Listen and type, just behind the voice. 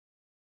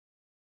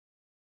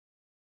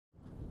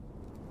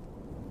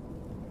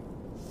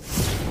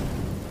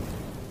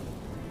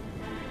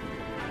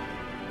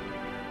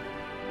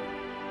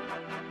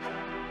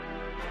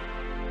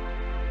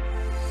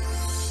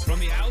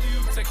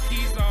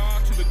keys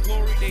are to the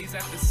glory days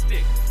at the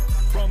stick.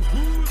 From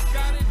who's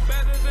got it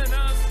better than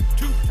us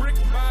to brick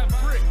by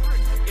brick.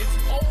 It's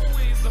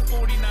always the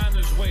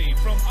 49ers way,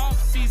 from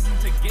off-season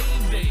to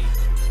game day.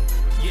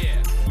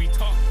 Yeah, we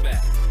talk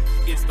back.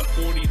 It's the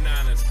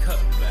 49ers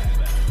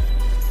cutback.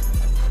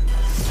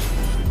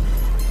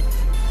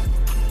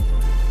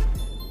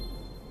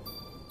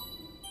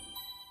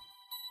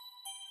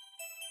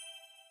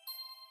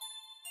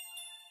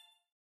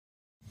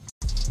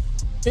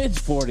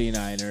 It's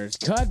 49ers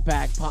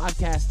Cutback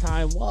Podcast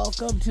time.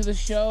 Welcome to the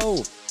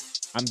show.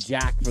 I'm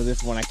Jack for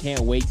this one. I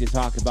can't wait to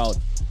talk about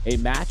a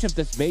matchup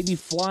that's maybe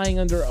flying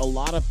under a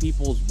lot of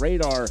people's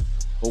radar,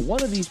 but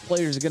one of these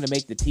players is going to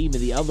make the team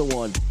and the other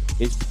one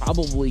is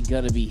probably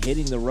going to be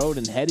hitting the road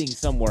and heading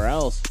somewhere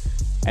else.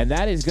 And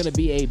that is going to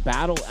be a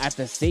battle at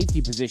the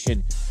safety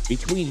position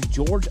between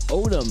George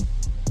Odum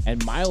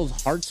and Myles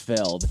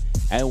Hartsfield.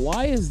 And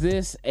why is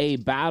this a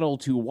battle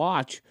to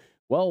watch?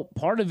 Well,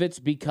 part of it's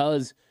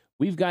because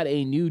we've got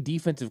a new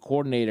defensive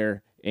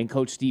coordinator in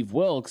Coach Steve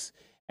Wilks,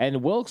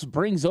 and Wilks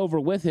brings over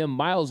with him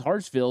Myles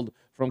Hartsfield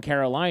from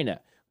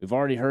Carolina. We've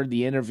already heard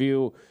the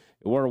interview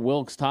where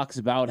Wilks talks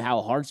about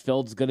how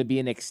Hartsfield's going to be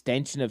an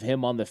extension of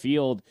him on the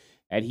field,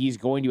 and he's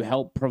going to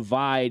help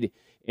provide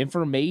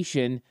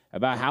information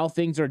about how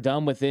things are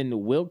done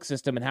within Wilks'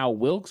 system and how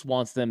Wilks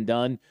wants them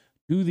done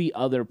to the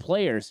other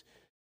players.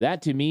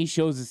 That, to me,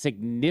 shows the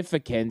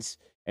significance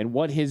and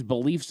what his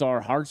beliefs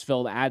are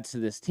Hartsfield adds to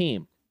this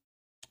team.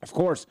 Of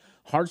course,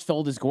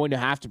 Hartsfield is going to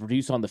have to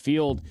produce on the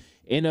field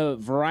in a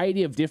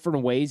variety of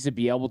different ways to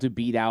be able to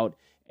beat out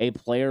a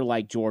player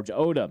like George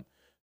Odum.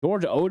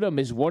 George Odum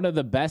is one of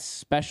the best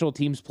special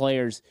teams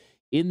players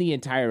in the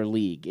entire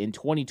league. In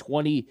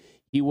 2020,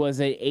 he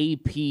was an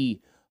AP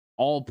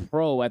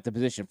All-Pro at the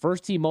position.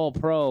 First team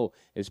All-Pro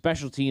in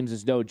special teams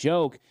is no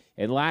joke.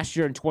 And last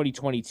year in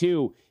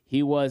 2022,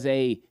 he was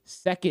a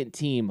second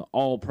team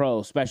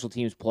All-Pro special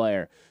teams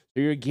player.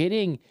 So you're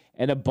getting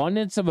an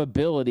abundance of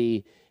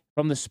ability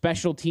from the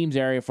special teams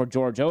area for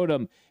George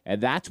Odum, and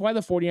that's why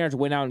the 49ers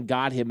went out and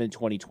got him in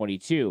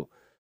 2022.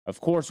 Of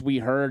course, we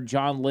heard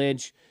John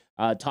Lynch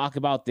talk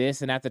about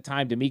this, and at the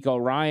time, D'Amico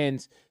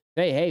Ryans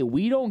say, hey,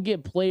 we don't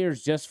get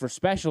players just for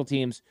special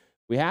teams.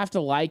 We have to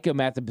like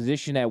them at the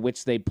position at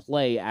which they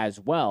play as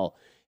well.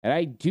 And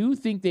I do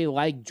think they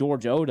like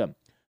George Odum.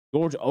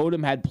 George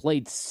Odum had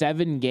played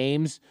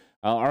started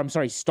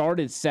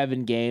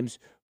 7 games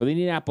for the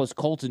Indianapolis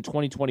Colts in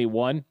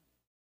 2021,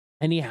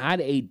 and he had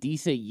a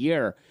decent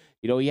year.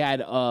 You know, he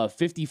had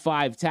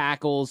 55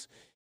 tackles.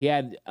 He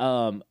had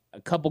a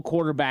couple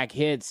quarterback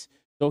hits.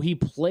 So he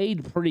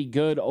played pretty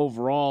good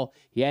overall.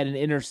 He had an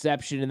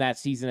interception in that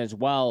season as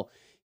well.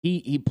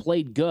 He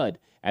played good.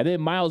 And then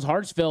Myles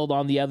Hartsfield,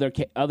 on the other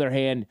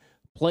hand,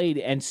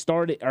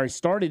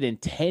 started in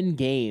 10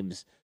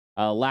 games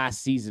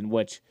last season,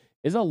 which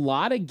is a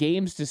lot of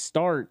games to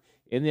start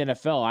in the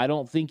NFL. I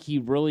don't think he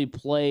really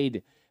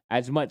played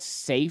as much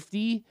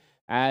safety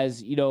as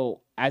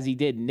he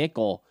did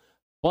nickel.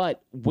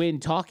 But when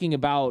talking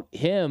about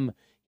him,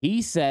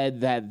 he said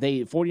that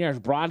the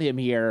 49ers brought him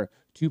here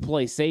to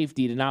play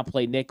safety, to not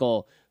play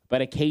nickel,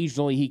 but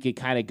occasionally he could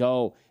kind of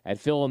go and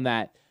fill in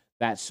that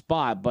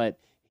spot. But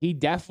he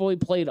definitely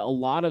played a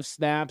lot of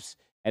snaps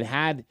and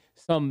had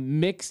some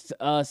mixed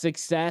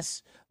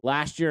success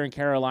last year in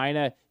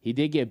Carolina. He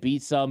did get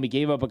beat some. He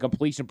gave up a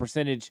completion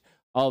percentage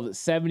of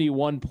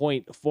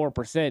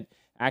 71.4%,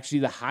 actually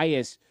the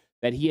highest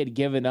that he had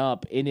given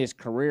up in his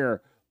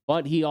career.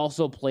 But he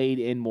also played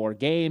in more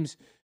games.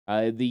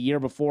 The year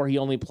before, he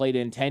only played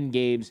in 10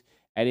 games,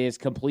 and his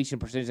completion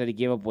percentage that he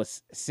gave up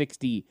was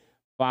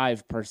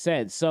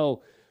 65%.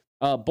 So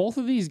both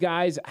of these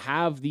guys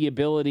have the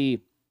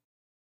ability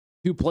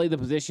to play the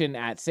position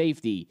at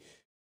safety.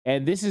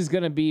 And this is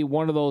going to be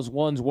one of those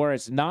ones where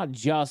it's not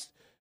just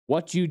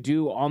what you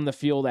do on the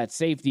field at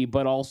safety,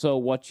 but also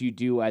what you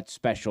do at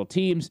special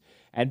teams.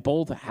 And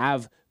both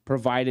have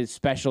provided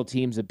special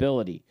teams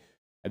ability.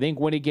 I think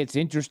when it gets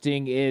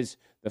interesting is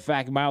the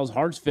fact Myles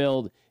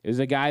Hartsfield is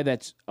a guy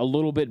that's a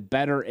little bit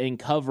better in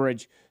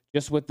coverage,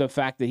 just with the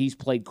fact that he's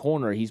played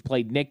corner, he's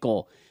played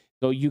nickel.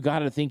 So you got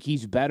to think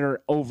he's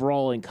better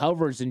overall in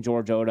coverage than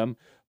George Odum.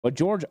 But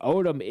George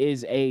Odum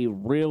is a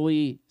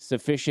really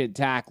sufficient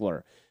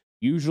tackler.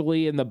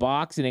 Usually in the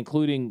box, and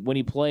including when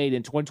he played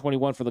in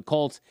 2021 for the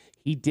Colts,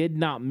 he did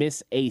not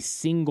miss a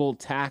single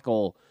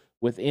tackle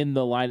within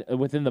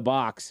the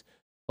box,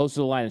 close to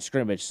the line of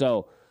scrimmage.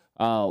 So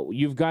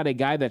you've got a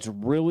guy that's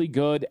really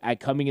good at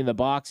coming in the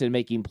box and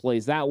making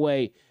plays that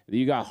way.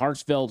 You got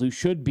Hartsfield, who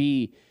should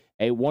be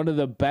one of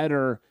the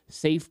better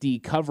safety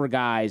cover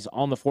guys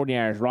on the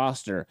 49ers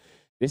roster.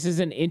 This is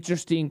an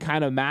interesting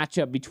kind of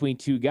matchup between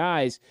two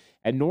guys.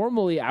 And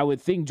normally I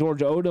would think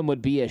George Odum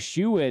would be a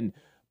shoo-in,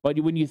 but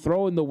when you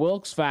throw in the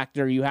Wilks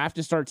factor, you have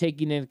to start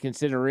taking into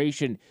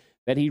consideration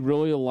that he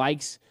really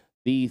likes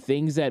the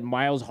things that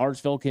Myles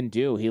Hartsfield can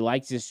do. He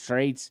likes his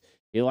traits.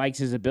 He likes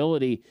his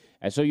ability.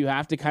 And so you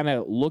have to kind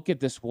of look at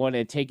this one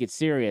and take it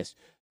serious.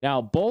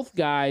 Now, both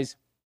guys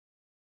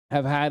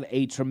have had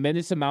a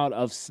tremendous amount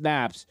of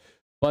snaps,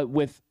 but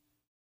with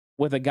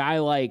with a guy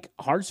like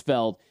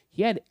Hartsfield,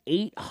 he had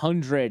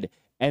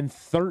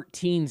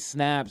 813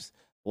 snaps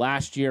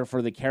last year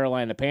for the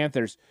Carolina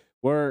Panthers,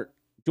 where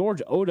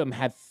George Odum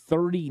had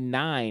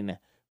 39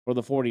 for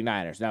the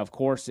 49ers. Now, of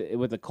course,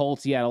 with the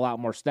Colts, he had a lot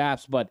more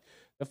snaps, but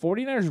the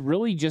 49ers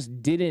really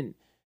just didn't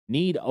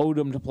need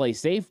Odum to play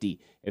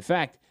safety. In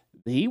fact,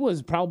 he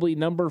was probably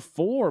number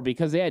 4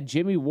 because they had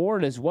Jimmy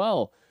Ward as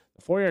well.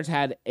 The 49ers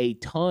had a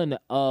ton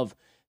of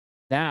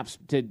snaps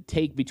to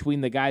take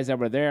between the guys that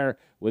were there.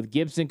 With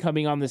Gibson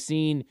coming on the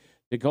scene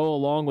to go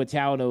along with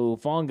Talanoa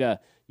Hufanga,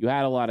 you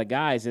had a lot of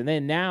guys. And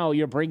then now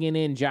you're bringing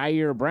in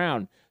Jair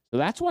Brown. So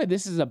that's why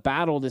this is a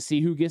battle to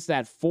see who gets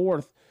that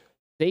 4th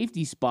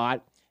safety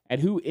spot and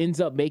who ends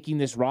up making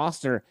this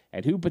roster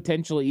and who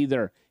potentially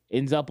either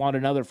ends up on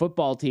another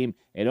football team.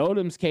 In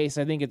Odum's case,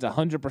 I think it's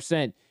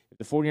 100%. If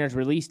the 49ers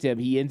released him,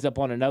 he ends up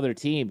on another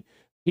team.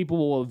 People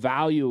will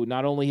value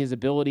not only his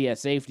ability at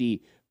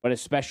safety, but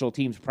his special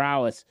teams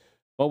prowess.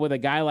 But with a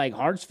guy like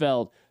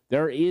Hartsfield,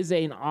 there is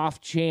an off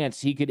chance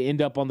he could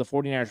end up on the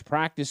 49ers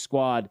practice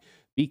squad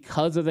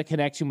because of the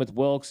connection with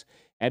Wilkes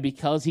and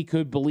because he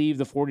could believe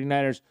the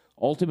 49ers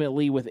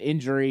ultimately with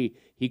injury,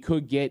 he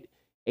could get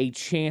a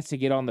chance to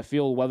get on the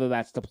field, whether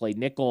that's to play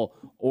nickel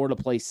or to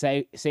play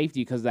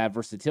safety because of that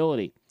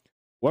versatility.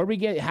 Where we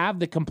have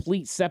the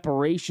complete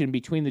separation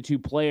between the two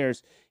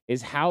players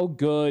is how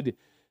good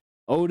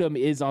Odum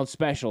is on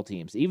special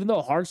teams. Even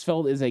though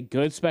Hartsfield is a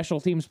good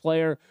special teams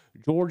player,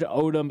 George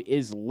Odum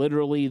is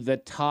literally the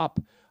top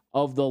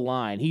of the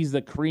line. He's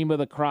the cream of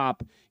the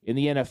crop in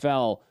the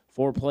NFL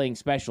for playing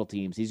special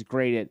teams. He's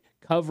great at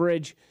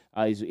coverage.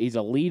 He's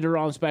a leader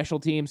on special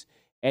teams.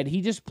 And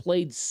he just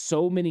played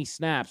so many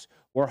snaps,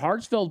 where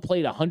Hartsfield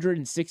played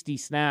 160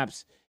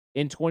 snaps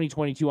in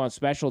 2022 on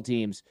special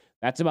teams.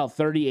 That's about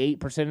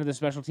 38% of the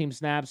special team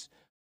snaps.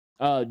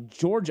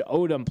 George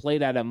Odum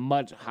played at a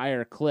much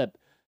higher clip.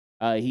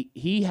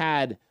 He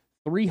had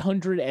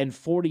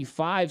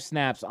 345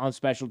 snaps on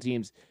special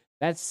teams.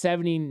 That's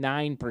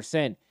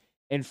 79%.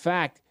 In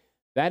fact,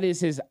 that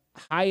is his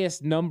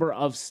highest number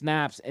of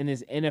snaps in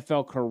his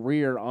NFL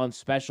career on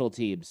special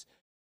teams.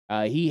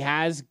 He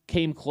has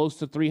came close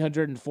to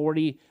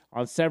 340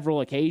 on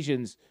several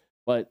occasions,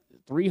 but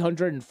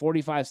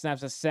 345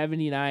 snaps, that's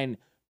 79%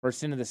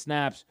 of the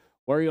snaps,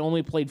 where he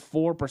only played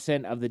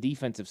 4% of the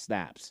defensive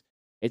snaps.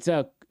 It's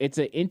an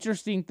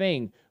interesting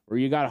thing where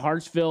you got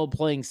Hartsfield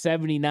playing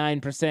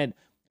 79%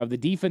 of the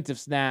defensive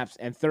snaps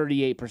and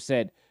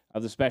 38%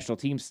 of the special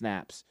team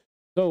snaps.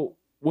 So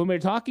when we're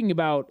talking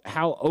about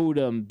how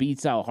Odum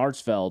beats out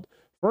Hartsfield,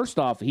 first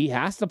off, he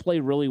has to play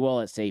really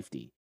well at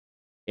safety.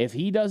 If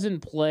he doesn't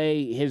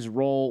play his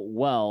role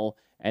well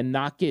and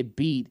not get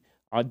beat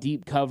on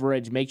deep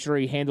coverage, make sure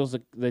he handles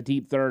the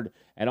deep third,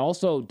 and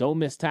also don't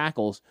miss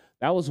tackles.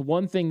 That was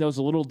one thing that was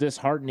a little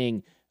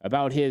disheartening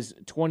about his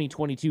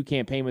 2022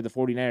 campaign with the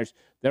 49ers.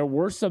 There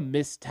were some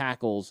missed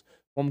tackles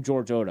from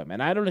George Odum,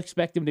 and I don't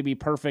expect him to be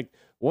perfect.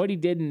 What he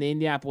did in the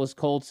Indianapolis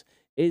Colts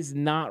is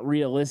not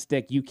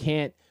realistic. You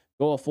can't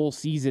go a full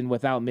season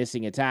without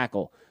missing a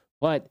tackle,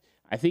 but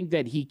I think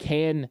that he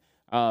can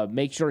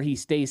make sure he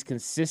stays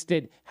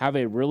consistent, have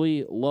a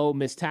really low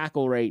missed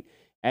tackle rate,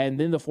 and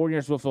then the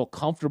 49ers will feel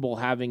comfortable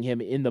having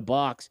him in the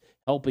box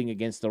helping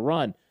against the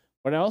run.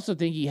 But I also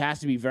think he has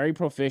to be very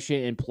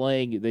proficient in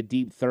playing the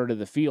deep third of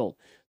the field.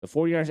 The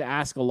 49ers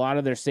ask a lot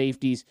of their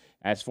safeties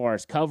as far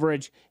as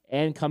coverage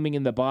and coming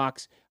in the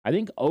box. I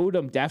think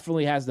Odum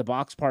definitely has the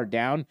box part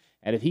down,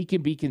 and if he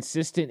can be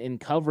consistent in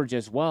coverage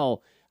as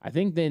well, I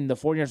think then the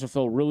 49ers will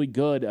feel really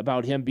good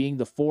about him being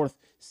the 4th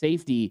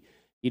safety,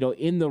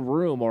 in the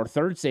room, or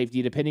 3rd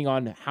safety, depending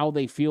on how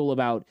they feel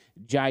about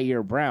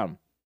Jair Brown.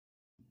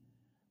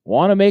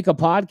 Want to make a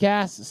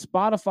podcast?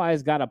 Spotify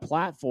has got a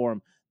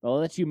platform that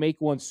lets you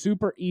make one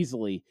super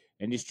easily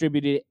and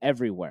distribute it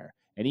everywhere,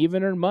 and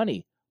even earn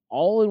money,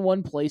 all in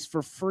one place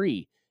for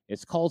free.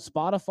 It's called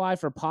Spotify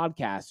for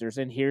Podcasters,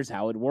 and here's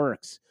how it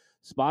works.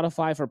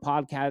 Spotify for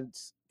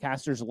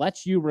Podcasters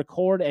lets you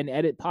record and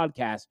edit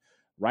podcasts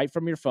right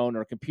from your phone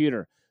or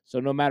computer. So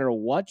no matter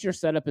what your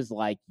setup is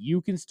like,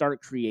 you can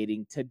start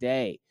creating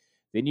today.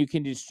 Then you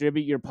can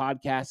distribute your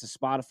podcast to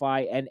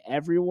Spotify and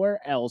everywhere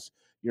else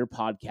your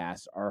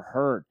podcasts are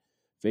heard.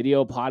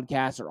 Video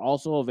podcasts are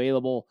also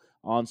available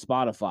on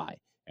Spotify.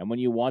 And when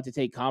you want to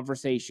take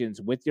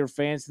conversations with your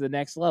fans to the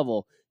next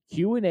level,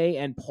 Q&A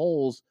and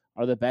polls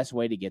are the best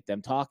way to get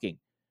them talking.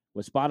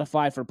 With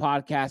Spotify for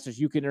Podcasters,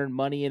 you can earn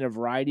money in a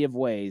variety of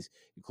ways,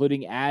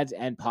 including ads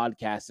and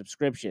podcast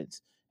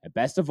subscriptions. And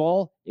best of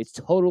all, it's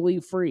totally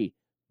free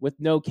with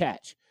no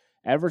catch.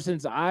 Ever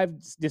since I've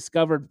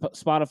discovered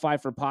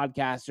Spotify for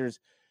Podcasters,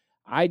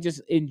 I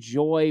just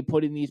enjoy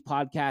putting these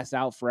podcasts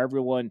out for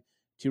everyone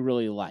to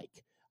really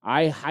like.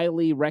 I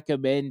highly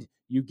recommend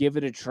you give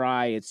it a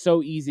try. It's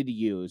so easy to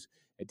use.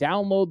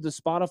 Download the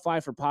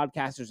Spotify for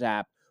Podcasters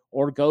app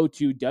or go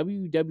to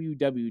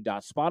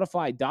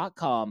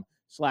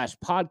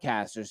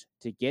www.spotify.com/podcasters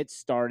to get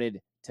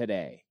started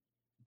today.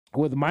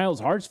 With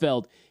Myles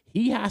Hartsfield,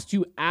 he has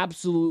to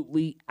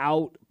absolutely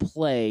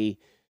outplay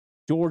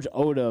George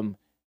Odum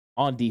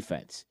on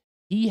defense.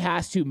 he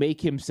has to make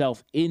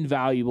himself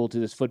invaluable to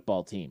this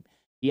football team.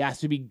 He has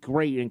to be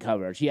great in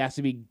coverage. He has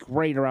to be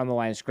great around the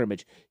line of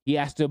scrimmage. He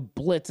has to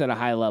blitz at a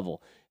high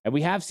level. And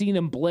we have seen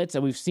him blitz,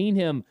 and we've seen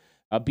him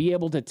be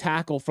able to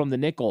tackle from the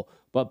nickel,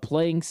 but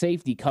playing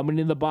safety, coming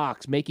in the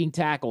box, making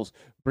tackles,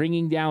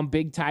 bringing down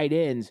big tight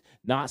ends,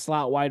 not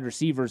slot wide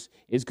receivers,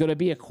 is going to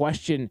be a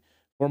question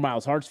for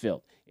Myles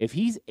Hartsfield. If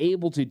he's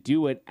able to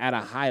do it at a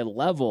high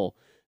level,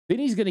 then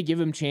he's going to give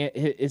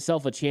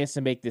himself a chance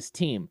to make this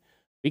team.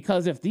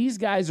 Because if these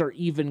guys are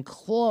even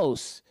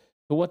close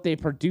to what they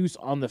produce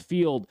on the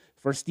field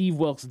for Steve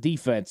Wilks'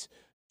 defense,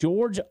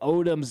 George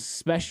Odom's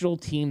special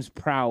teams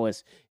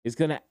prowess is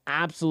going to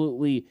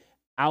absolutely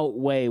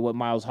outweigh what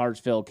Myles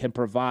Hartsfield can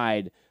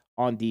provide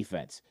on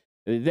defense.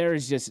 There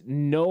is just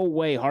no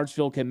way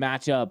Hartsfield can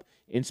match up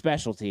in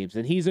special teams.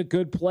 And he's a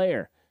good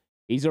player.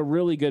 He's a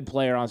really good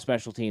player on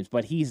special teams,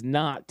 but he's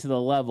not to the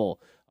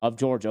level of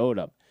George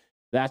Odum.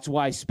 That's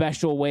why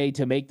special way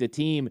to make the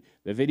team,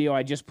 the video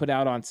I just put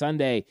out on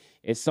Sunday,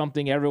 is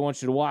something everyone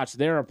should watch.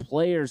 There are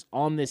players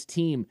on this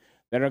team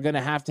that are going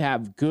to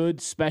have good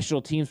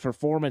special teams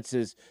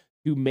performances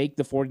to make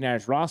the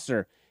 49ers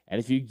roster. And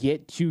if you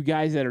get two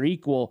guys that are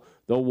equal,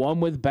 the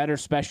one with better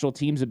special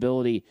teams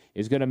ability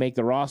is going to make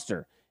the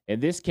roster. In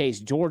this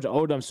case, George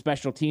Odom's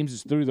special teams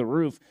is through the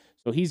roof,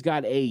 so he's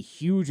got a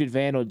huge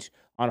advantage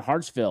on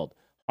Hartsfield.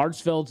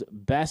 Hartsfield's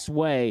best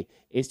way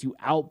is to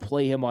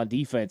outplay him on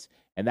defense,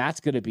 and that's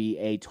going to be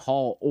a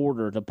tall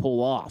order to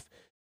pull off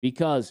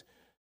because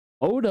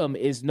Odum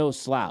is no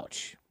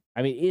slouch.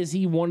 I mean, is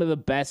he one of the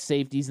best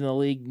safeties in the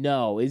league?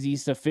 No. Is he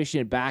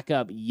sufficient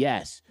backup?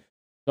 Yes.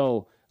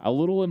 So a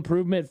little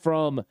improvement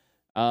from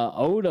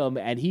Odum,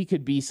 and he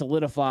could be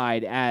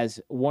solidified as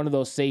one of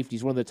those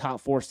safeties, one of the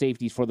top 4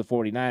 safeties for the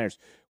 49ers.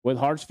 With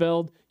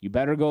Hartsfield, you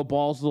better go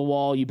balls to the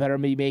wall. You better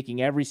be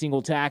making every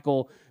single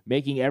tackle,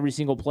 making every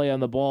single play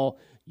on the ball.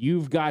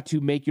 You've got to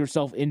make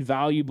yourself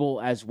invaluable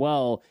as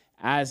well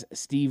as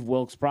Steve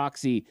Wilks'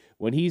 proxy.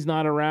 When he's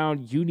not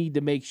around, you need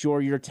to make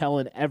sure you're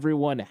telling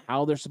everyone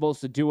how they're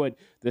supposed to do it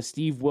the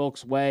Steve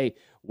Wilks way,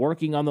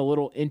 working on the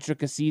little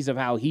intricacies of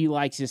how he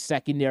likes his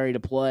secondary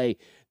to play,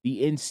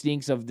 the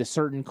instincts of the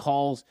certain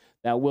calls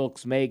that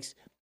Wilks makes.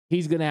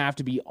 He's going to have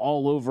to be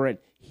all over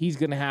it. He's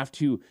going to have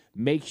to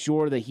make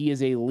sure that he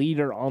is a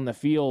leader on the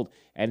field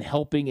and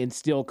helping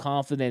instill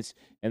confidence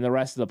in the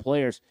rest of the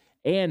players,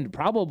 and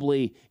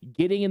probably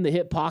getting in the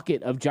hip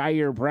pocket of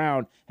Jair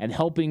Brown and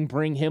helping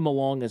bring him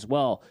along as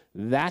well.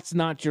 That's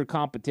not your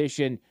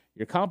competition.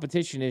 Your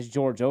competition is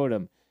George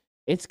Odum.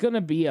 It's going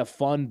to be a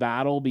fun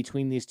battle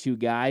between these two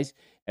guys,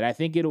 and I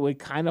think it would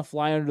kind of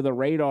fly under the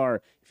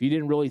radar if you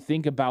didn't really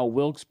think about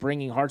Wilks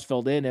bringing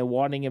Hartsfield in and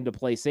wanting him to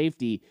play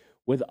safety.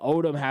 With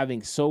Odum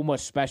having so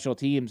much special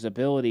teams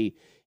ability,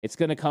 it's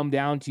going to come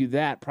down to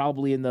that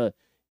probably in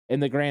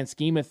the grand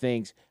scheme of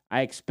things.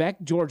 I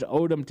expect George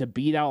Odum to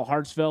beat out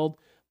Hartsfield,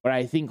 but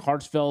I think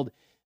Hartsfield,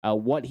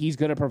 what he's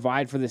going to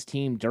provide for this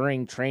team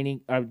during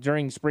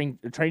spring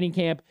training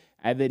camp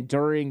and then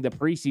during the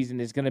preseason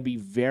is going to be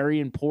very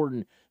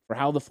important for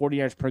how the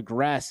 49ers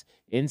progress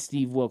in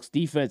Steve Wilks'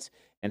 defense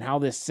and how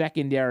this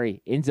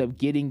secondary ends up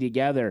getting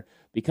together,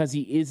 because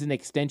he is an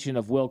extension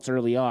of Wilks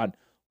early on.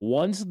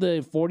 Once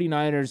the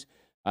 49ers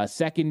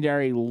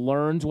secondary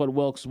learns what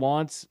Wilks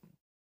wants,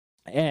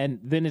 and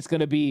then it's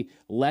going to be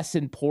less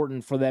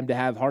important for them to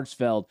have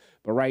Hartsfield.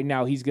 But right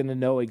now, he's going to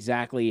know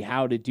exactly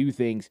how to do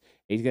things.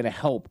 He's going to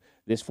help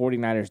this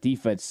 49ers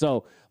defense.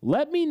 So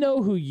let me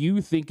know who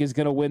you think is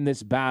going to win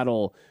this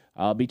battle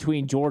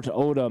between George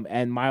Odum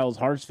and Myles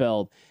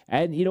Hartsfield.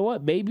 And you know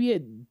what? Maybe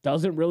it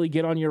doesn't really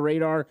get on your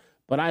radar,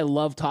 but I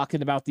love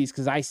talking about these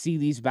because I see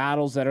these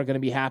battles that are going to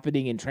be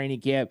happening in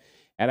training camp.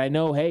 And I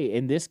know, hey,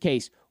 in this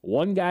case,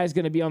 one guy's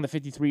going to be on the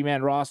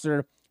 53-man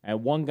roster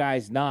and one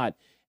guy's not.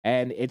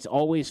 And it's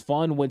always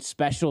fun when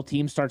special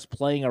teams starts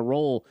playing a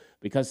role,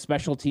 because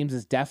special teams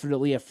is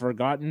definitely a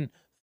forgotten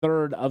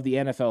third of the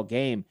NFL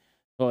game.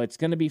 So it's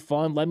going to be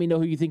fun. Let me know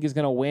who you think is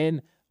going to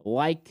win.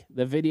 Like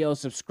the video,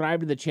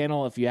 subscribe to the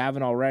channel if you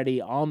haven't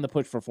already, on the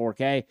Push for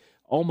 4K,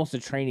 almost a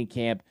training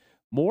camp.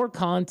 More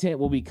content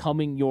will be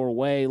coming your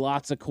way.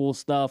 Lots of cool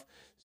stuff.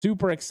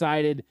 Super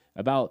excited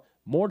about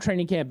more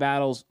training camp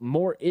battles,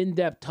 more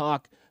in-depth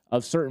talk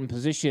of certain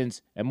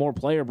positions, and more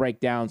player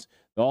breakdowns.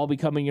 They'll all be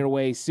coming your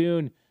way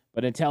soon.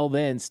 But until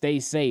then,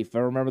 stay safe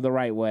and remember the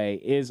right way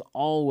is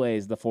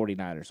always the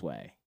 49ers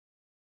way.